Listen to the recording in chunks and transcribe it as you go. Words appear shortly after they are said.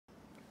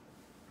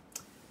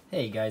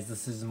Hey guys,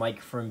 this is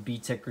Mike from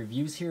BTech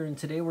Reviews here, and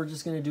today we're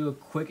just going to do a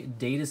quick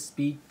data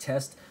speed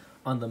test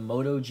on the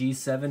Moto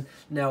G7.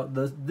 Now,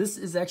 this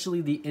is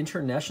actually the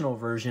international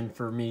version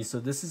for me, so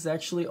this is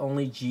actually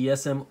only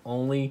GSM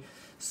only,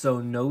 so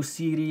no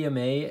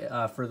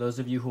CDMA. For those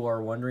of you who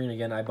are wondering,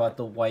 again, I bought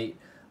the white,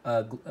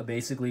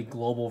 basically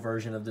global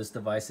version of this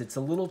device. It's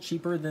a little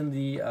cheaper than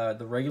the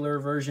regular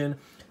version,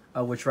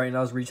 which right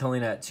now is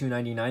retailing at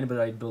 $299, but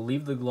I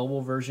believe the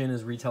global version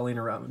is retailing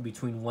around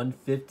between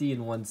 $150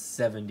 and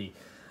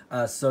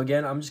 $170. So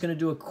again, I'm just going to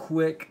do a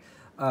quick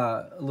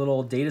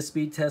little data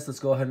speed test.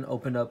 Let's go ahead and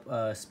open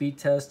up speed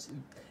test.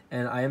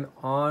 And I am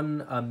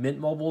on Mint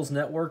Mobile's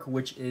network,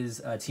 which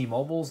is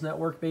T-Mobile's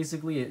network,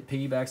 basically. It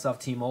piggybacks off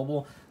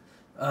T-Mobile.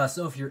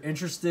 So if you're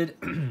interested,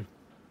 I'm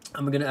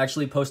going to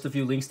actually post a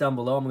few links down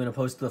below. I'm going to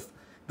post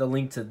the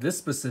link to this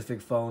specific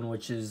phone,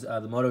 which is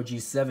the Moto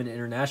G7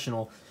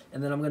 International.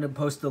 And then I'm going to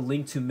post the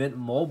link to Mint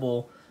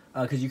Mobile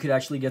because you could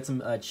actually get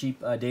some cheap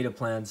data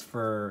plans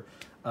for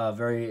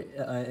very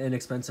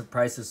inexpensive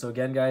prices. So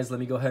again, guys, let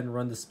me go ahead and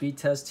run the speed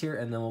test here,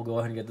 and then we'll go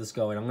ahead and get this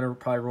going. I'm going to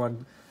probably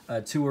run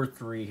 2 or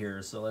 3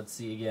 here. So let's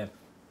see again.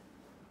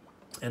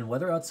 And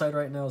weather outside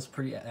right now is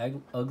pretty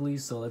ugly,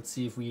 so let's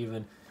see if we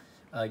even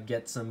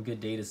get some good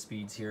data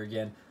speeds here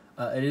again.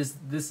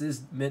 This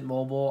is Mint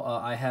Mobile.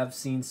 I have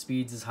seen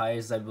speeds as high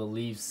as, I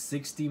believe,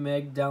 60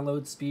 meg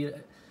download speed,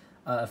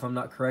 if I'm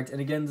not correct. And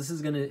again, this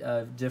is going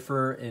to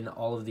differ in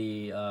all of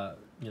the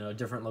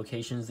different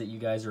locations that you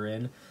guys are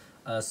in.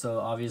 So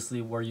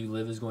obviously where you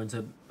live is going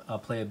to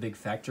play a big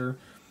factor.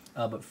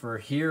 But for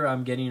here,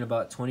 I'm getting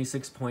about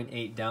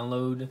 26.8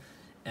 download,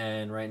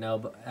 and right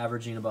now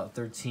averaging about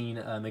 13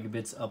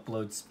 megabits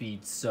upload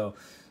speed. So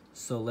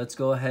let's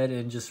go ahead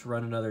and just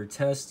run another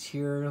test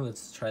here.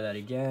 Let's try that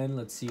again.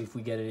 Let's see if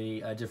we get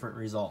any different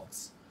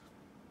results.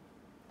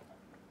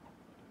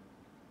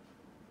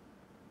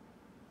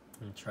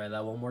 And try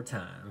that one more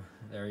time.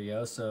 There you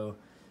go. So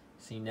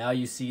see, now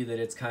you see that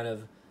it's kind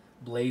of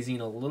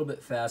blazing a little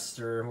bit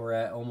faster. We're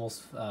at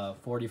almost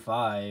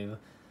 45,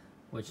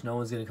 which no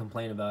one's going to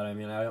complain about. I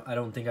mean, I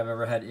don't think I've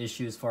ever had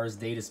issues as far as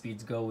data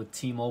speeds go with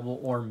T-Mobile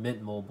or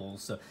Mint Mobile.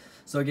 So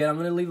again, I'm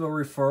going to leave a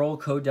referral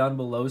code down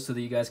below so that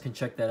you guys can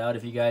check that out.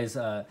 If you guys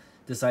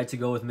decide to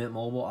go with Mint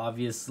Mobile,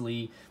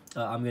 obviously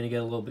I'm going to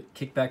get a little bit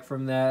kickback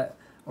from that,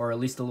 or at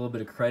least a little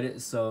bit of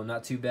credit, so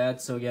not too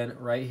bad. So again,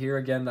 right here,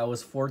 again, that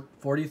was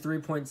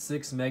 43.6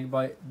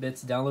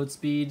 megabits download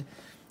speed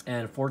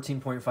and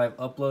 14.5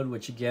 upload,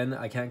 which again,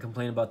 I can't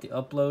complain about the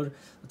upload.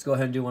 Let's go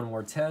ahead and do one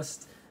more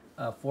test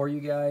for you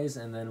guys,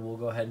 and then we'll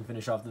go ahead and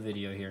finish off the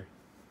video here.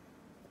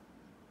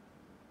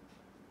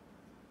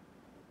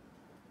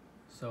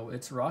 So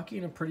it's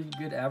rocking a pretty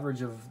good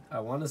average of, I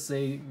want to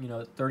say,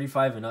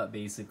 35 and up,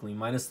 basically,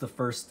 minus the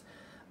first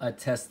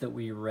test that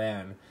we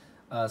ran.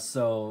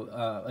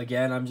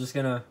 Again, I'm just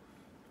gonna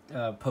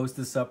post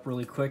this up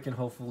really quick, and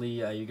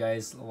hopefully you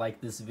guys like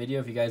this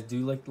video. If you guys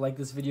do like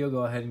this video,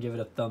 go ahead and give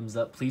it a thumbs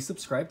up. Please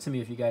subscribe to me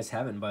if you guys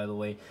haven't, by the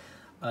way.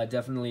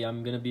 Definitely,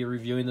 I'm gonna be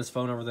reviewing this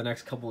phone over the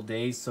next couple of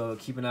days, so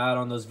keep an eye out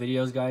on those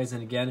videos, guys.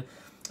 And again,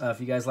 if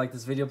you guys like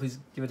this video, please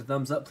give it a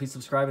thumbs up. Please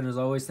subscribe, and as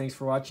always, thanks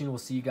for watching. We'll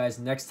see you guys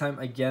next time.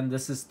 Again,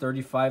 this is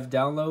 35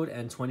 download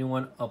and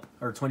 24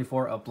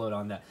 upload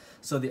on that.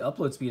 So the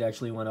upload speed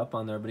actually went up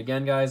on there. But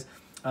again, guys,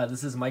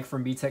 this is Mike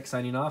from BTech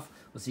signing off.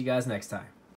 We'll see you guys next time.